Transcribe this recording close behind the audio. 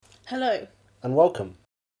Hello. And welcome.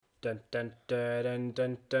 Dun dun dun dun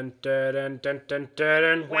dun dun dun dun dun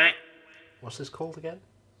dun whack. What's this called again?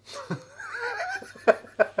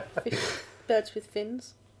 Birds with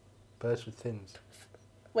fins. Birds with fins.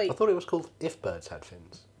 Wait, I thought it was called If Birds Had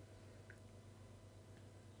Fins.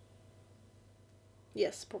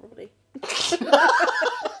 yes, probably.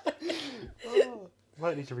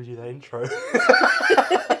 Might need to redo that intro.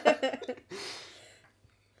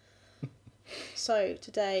 So,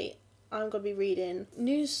 today I'm going to be reading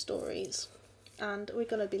news stories and we're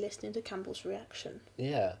going to be listening to Campbell's reaction.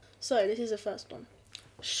 Yeah. So, this is the first one.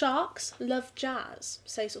 Sharks love jazz,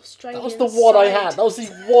 says Australian That was the one I had. scientist. That was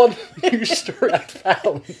the one news story I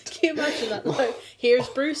found. Can you imagine that though? Here's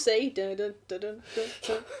Brucey. Dun, dun, dun, dun, dun,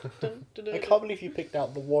 dun, dun, dun, I dun. can't believe you picked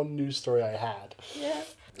out the one news story I had. Yeah.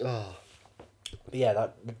 Oh. But yeah,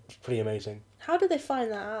 that's pretty amazing. How did they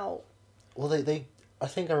find that out? Well, they I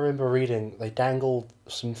think I remember reading they dangled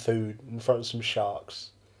some food in front of some sharks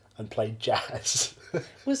and played jazz.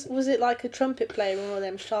 Was it like a trumpet player in one of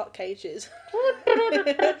them shark cages?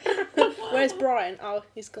 Where's Brian? Oh,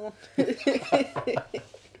 he's gone.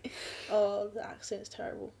 Oh, the accent's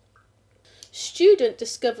terrible. Student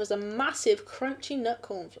discovers a massive crunchy nut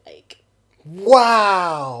cornflake.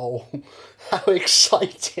 Wow! How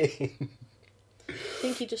exciting! I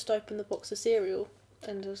think he just opened the box of cereal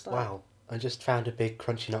and was like, Wow, I just found a big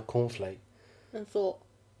crunchy nut cornflake. and thought,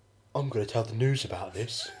 I'm going to tell the news about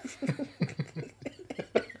this.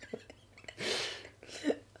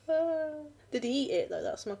 did he eat it though?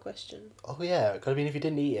 That's my question. Oh yeah, 'cause I mean if you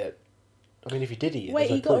didn't eat it, I mean if you did eat it, Wait,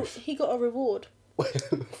 there's no proof. he got a reward.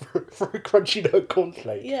 for a crunchy nut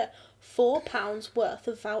cornflake. Yeah, £4 worth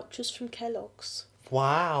of vouchers from Kellogg's.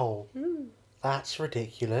 Wow, that's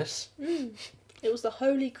ridiculous. It was the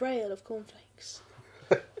holy grail of cornflakes.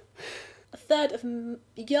 A third of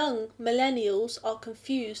young millennials are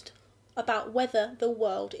confused about whether the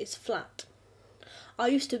world is flat. I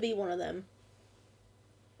used to be one of them.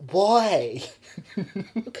 Why?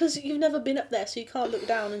 Because you've never been up there, so you can't look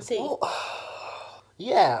down and see. Well,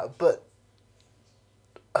 yeah, but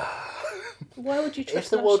Why would you trust if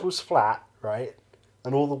the world was flat, right,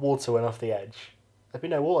 and all the water went off the edge, there'd be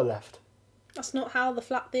no water left. That's not how the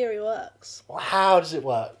flat theory works. Well, how does it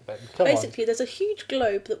work then? Come Basically, there's a huge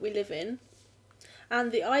globe that we live in,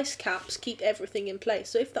 and the ice caps keep everything in place.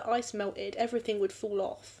 So if the ice melted, everything would fall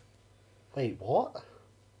off. on. Wait, what?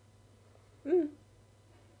 I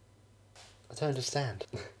don't understand.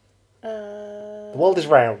 The world is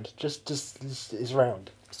round. Just is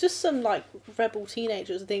round. It's just some like rebel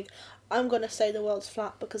teenagers who think I'm gonna say the world's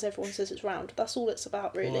flat because everyone says it's round. That's all it's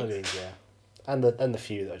about, really. Well, I mean, yeah. And the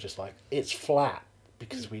few that are just like, it's flat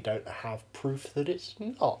because we don't have proof that it's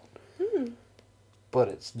not. But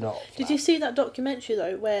it's not flat. Did you see that documentary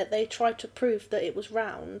though, where they tried to prove that it was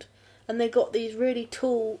round, and they got these really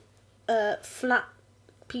tall, flat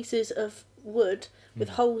pieces of wood with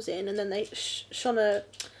holes in, and then they shone a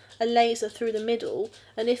laser through the middle,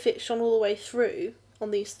 and if it shone all the way through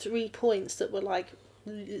on these 3 points that were like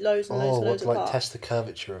loads and loads and loads like apart. test the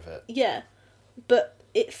curvature of it. Yeah, but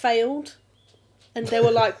it failed, and they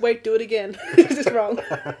were like, "Wait, do it again. This is wrong."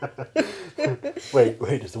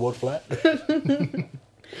 Wait, is the world flat?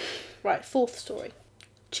 Right, fourth story.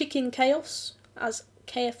 Chicken chaos as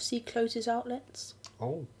KFC closes outlets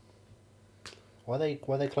Oh. Why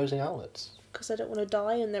are they closing outlets? because they don't want to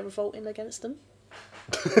die and they're revolting against them.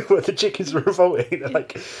 Where the chickens are revolting. They're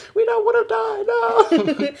like, we don't want to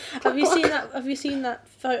die, no! Have you seen that? Have you seen that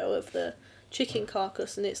photo of the chicken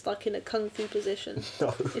carcass and it's like in a kung fu position?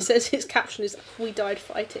 No. It says its caption is "We died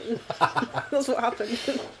fighting." That's what happened.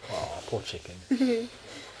 Oh, poor chicken.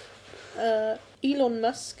 Elon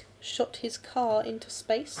Musk shot his car into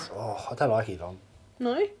space. Oh, I don't like Elon.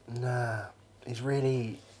 No? Nah. He's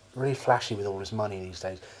really flashy with all his money these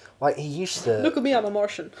days. Like, he used to... Look at me, I'm a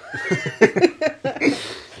Martian.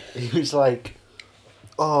 He was like,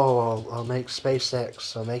 oh, I'll make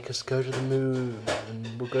SpaceX, I'll make us go to the moon, and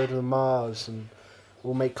we'll go to the Mars, and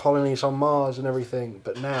we'll make colonies on Mars and everything.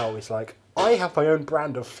 But now he's like, I have my own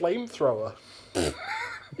brand of flamethrower.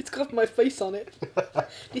 It's got my face on it. Do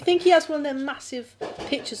you think he has one of them massive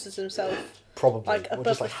pictures of himself? Probably. Like or above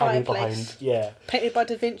just the like hanging fireplace. behind. Yeah. Painted by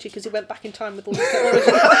Da Vinci because he went back in time with all his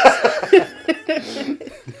technology.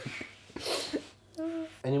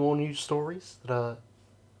 Any more news stories that are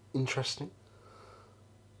interesting?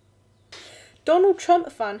 Donald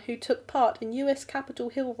Trump fan who took part in US Capitol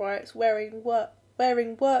Hill riots wearing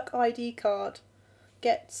work ID card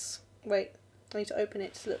gets... Wait, I need to open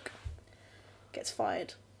it to look. Gets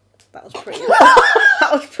fired. That was pretty. That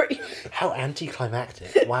was pretty. How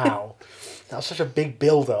anticlimactic! Wow, that was such a big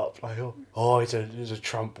build-up. Like, oh, he's a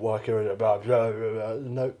Trump worker and blah, blah, blah, blah.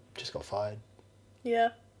 Nope, just got fired. Yeah.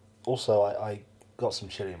 Also, I got some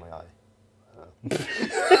chili in my eye.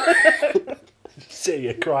 Sitting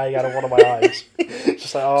here crying out of one of my eyes.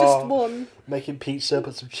 Just like, oh, Just one. making pizza,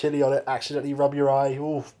 put some chili on it, accidentally rub your eye.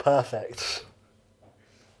 Ooh, perfect.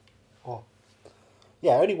 Oh,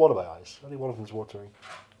 yeah, only one of my eyes. Only one of them's watering.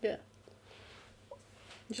 Yeah.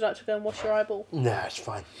 Would you like to go and wash your eyeball? Nah, it's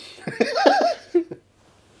fine. Can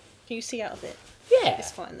you see out of it? Yeah,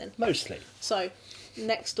 It's fine then. mostly. So,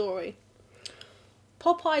 next story.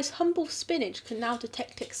 Popeye's humble spinach can now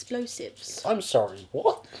detect explosives. I'm sorry,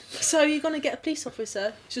 what? So you're going to get a police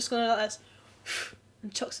officer who's just going to like this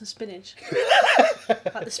and chuck some spinach.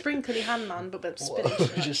 Like the sprinkly handman, but with spinach.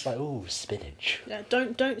 Right? Just like, ooh, spinach. Yeah,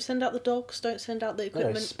 don't send out the dogs, don't send out the No,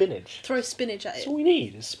 equipment. spinach. Throw spinach at That's it. all we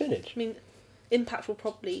need is spinach. I mean, Impact will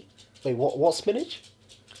probably... Wait, what spinach?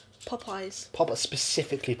 Popeyes.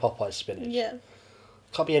 Specifically Popeye's spinach. Yeah.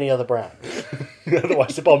 Can't be any other brand.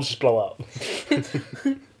 Otherwise the bombs just blow up.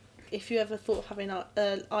 If you ever thought of having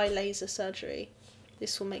eye laser surgery,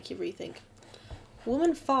 this will make you rethink.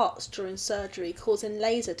 Woman farts during surgery, causing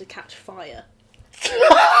laser to catch fire.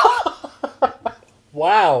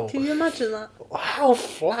 Wow. Can you imagine that? How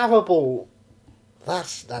flammable.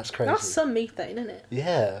 That's crazy. That's some methane, isn't it?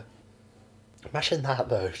 Yeah. Imagine that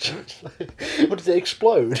though. What did it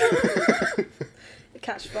explode? It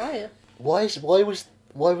catch fire. Why was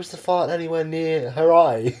the fart anywhere near her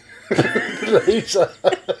eye? Laser.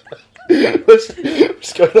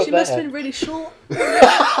 What's going on She there? must have been really short.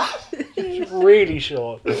 Really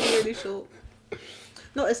short. Really short.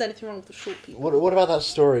 Not there's anything wrong with the short people. What about that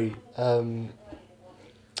story?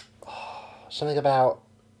 Something about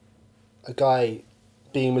a guy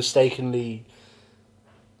being mistakenly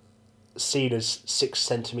seen as 6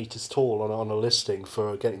 centimeters tall on a listing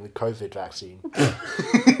for getting the COVID vaccine.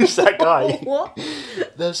 It's that guy. What?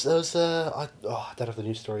 There was I don't have the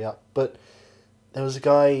news story up, but there was a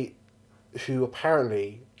guy who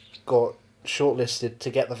apparently got shortlisted to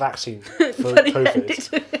get the vaccine for But he COVID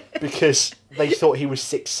ended- because they thought he was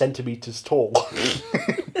 6 centimeters tall.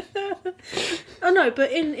 Oh no,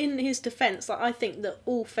 but in his defence, like I think that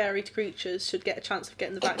all fairy creatures should get a chance of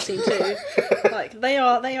getting the vaccine too. Like they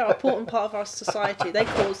are an important part of our society. They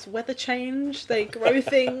cause weather change. They grow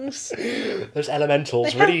things. Those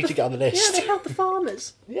elementals They really help need to get on the list. Yeah, they help the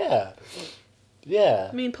farmers. Yeah. Yeah.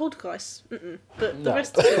 I mean, poltergeists, but the No.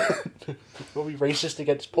 rest of it. We'll be racist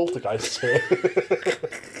against poltergeists here.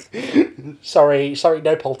 sorry,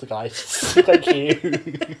 no poltergeists. Thank you.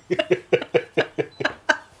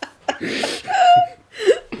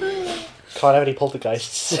 Can't have any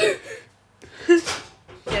poltergeists.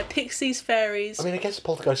 Yeah, pixies, fairies. I mean, I guess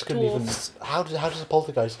poltergeists couldn't Dwarfs. even. How does a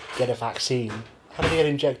poltergeist get a vaccine? How do they get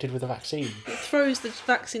injected with a vaccine? It throws the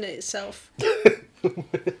vaccine at itself.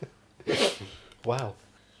 Wow.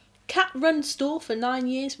 Cat runs store for 9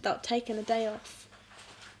 years without taking a day off.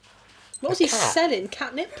 What was he cat? selling?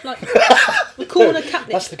 Catnip? Like the corner catnip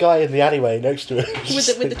That's the guy in the alleyway next to it.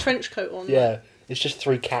 with the trench coat on. Yeah, it's just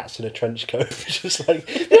 3 cats in a trench coat. Just like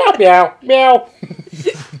meow meow meow.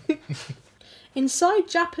 Inside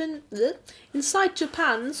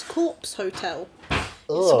Japan's corpse hotel. It's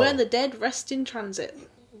Ugh. where the dead rest in transit.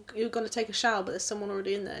 You're going to take a shower, but there's someone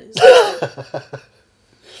already in there.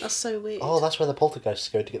 That's so weird. Oh, that's where the poltergeists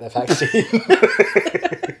go to get their vaccine.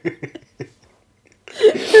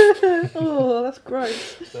 Oh, that's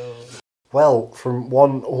gross. Well, from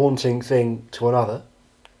one haunting thing to another,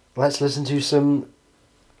 let's listen to some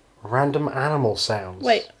random animal sounds.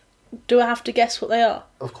 Wait, do I have to guess what they are?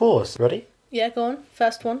 Of course. Ready? Yeah, go on.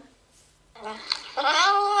 First one.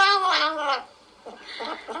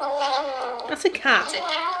 That's a cat.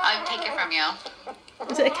 I'll take it from you.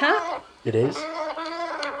 Is it a cat? It is.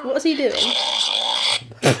 What is he doing?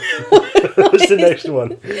 What's the next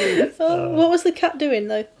one? What was the cat doing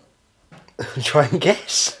though? Try and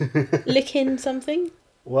guess. Licking something?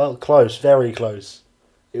 Well, close. Very close.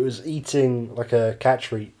 It was eating like a cat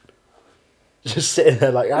treat. Just sitting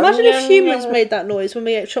there like... Imagine if humans made that noise when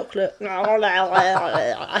we ate chocolate. Oh,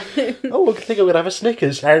 I think I'm going to have a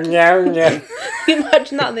Snickers. Imagine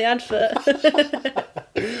Imagine that in the advert.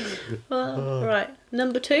 Well, right,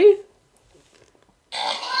 number 2.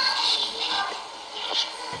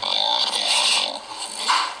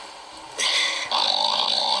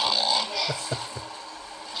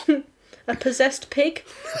 A possessed pig.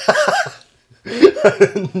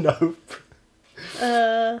 Nope.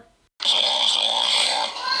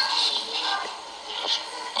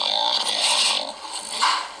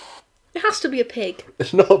 It has to be a pig.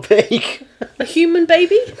 It's not a pig. A human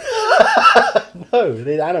baby? No,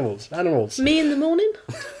 they're animals. Animals. Me in the morning?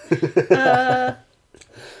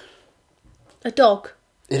 A dog.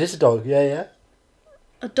 It is a dog. Yeah.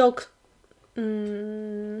 A dog.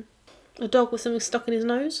 A dog with something stuck in his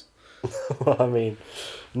nose? Well, I mean,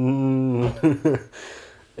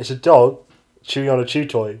 it's a dog chewing on a chew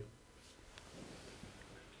toy.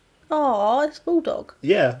 Oh, it's a bulldog.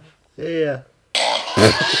 Yeah.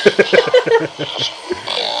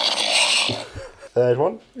 Third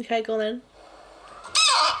one. Okay, go on then.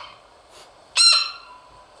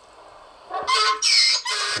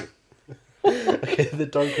 Okay, the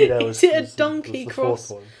donkey there was. Is it a was donkey the cross?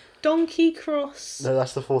 fourth one. Donkey cross. No,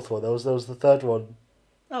 that's the fourth one. That was the third one.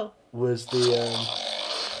 Oh, Was the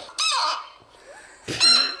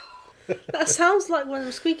that sounds like one of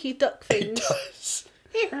the squeaky duck It things. does.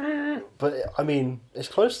 But I mean, it's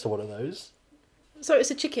close to one of those. So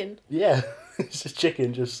it's a chicken. Yeah, it's a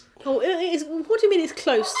chicken. Just. Oh, it is. What do you mean it's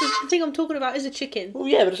close? The thing I'm talking about is a chicken. Well,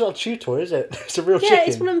 yeah, but it's not a chew toy, is it? It's a real Yeah, chicken.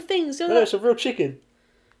 it's one of them things. You know, No, it's a real chicken.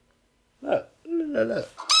 Look.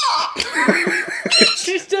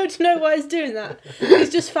 just don't know why he's doing that. He's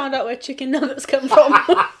just found out where chicken nuggets come from.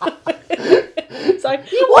 It's like,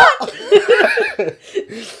 what?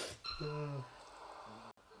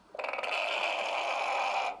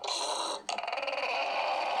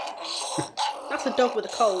 That's a dog with a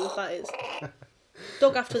cold, that is.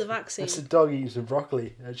 Dog after the vaccine. It's a dog eating some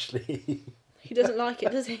broccoli, actually. He doesn't like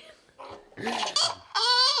it, does he?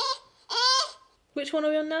 Which one are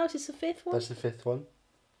we on now? Is this the fifth one? That's the fifth one.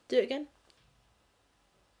 Do it again.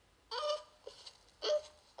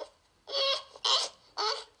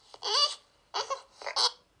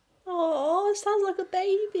 Oh, it sounds like a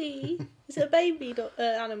baby. Is it a baby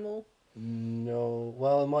animal? No,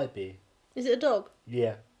 well, it might be. Is it a dog?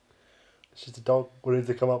 Yeah. It's just a dog wanting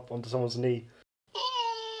to come up onto someone's knee.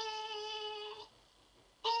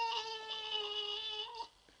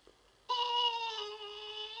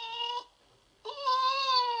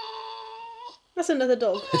 That's another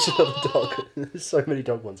dog. It's another dog. There's so many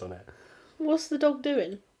dog ones on it. What's the dog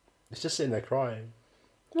doing? It's just sitting there crying.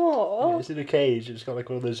 Oh, It's in a cage. It's got like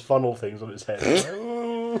one of those funnel things on its head.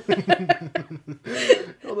 Not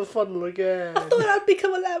the funnel again. I thought I'd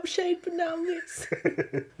become a lampshade, but now I'm this.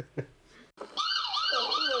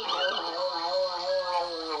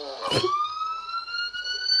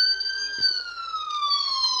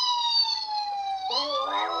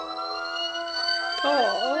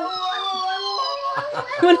 Oh.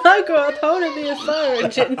 When I grow up, I want to be a fire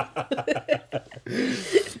engine.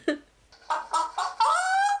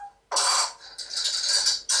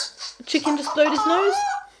 Chicken just blowed his nose.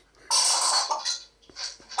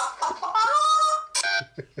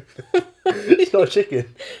 It's not a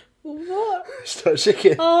chicken. What? It's not a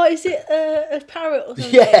chicken. Oh, is it a parrot or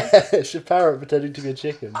something? Yeah, it's a parrot pretending to be a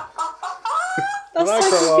chicken. That's When I so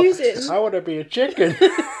grow confusing. up, I want to be a chicken.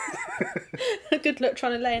 Good luck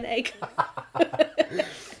trying to lay an egg.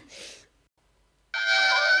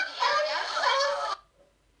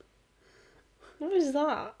 What is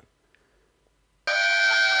that?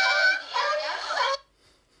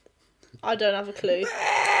 I don't have a clue.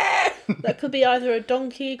 That could be either a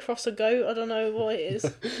donkey cross a goat. I don't know what it is.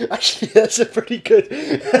 Actually, that's a pretty good.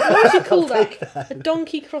 What would you call that? A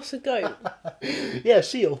donkey cross a goat. Yeah,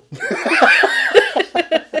 seal.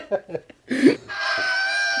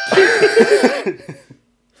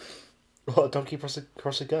 What, a donkey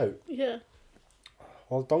cross a goat? Yeah.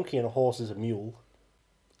 Well, a donkey and a horse is a mule.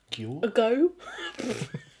 Mule? A go?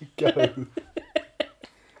 Go.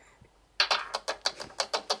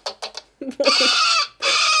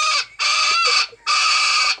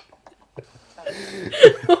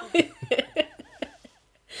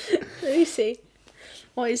 Let me see.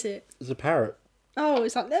 What is it? It's a parrot. Oh,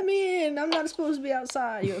 it's like, let me in. I'm not supposed to be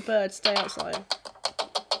outside. You're a bird. Stay outside.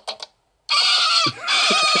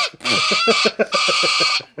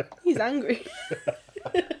 He's angry.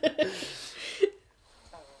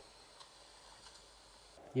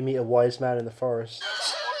 You meet a wise man in the forest.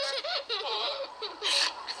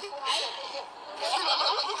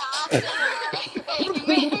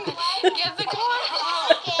 Get the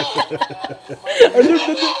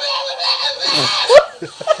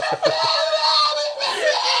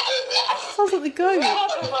Sounds like the goat.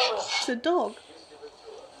 It's a dog.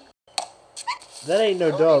 That ain't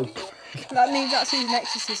no dog. That means that's his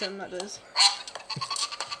exorcism, that does.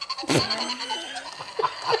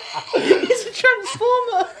 It's a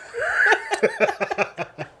transformer!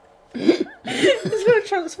 It's gonna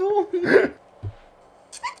transform.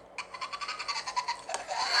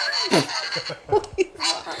 What is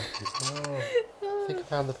that? Think of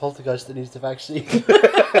I'm the poltergeist that needs the vaccine.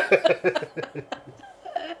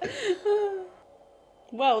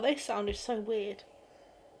 Well, they sounded so weird.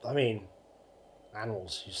 I mean,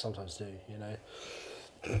 animals, you sometimes do, you know.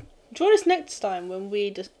 Join us next time when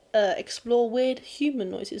we explore weird human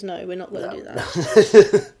noises. No, we're not going to do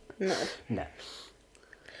that. No. No.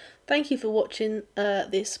 Thank you for watching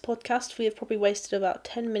this podcast. We have probably wasted about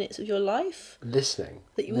 10 minutes of your life. Listening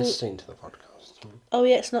to the podcast. Oh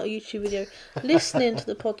yeah, it's not a YouTube video. Listening to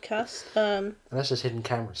the podcast. Unless there's hidden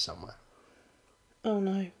cameras somewhere. Oh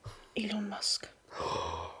no, Elon Musk.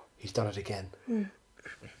 He's done it again.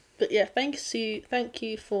 But yeah, thank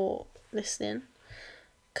you for listening.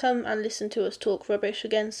 Come and listen to us talk rubbish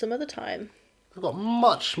again some other time. I've got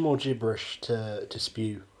much more gibberish to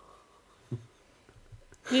spew.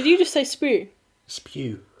 Did you just say spew?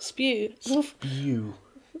 Spew. Spew. Spew.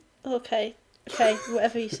 Okay,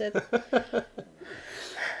 whatever you said.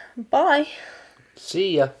 Bye.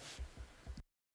 See ya.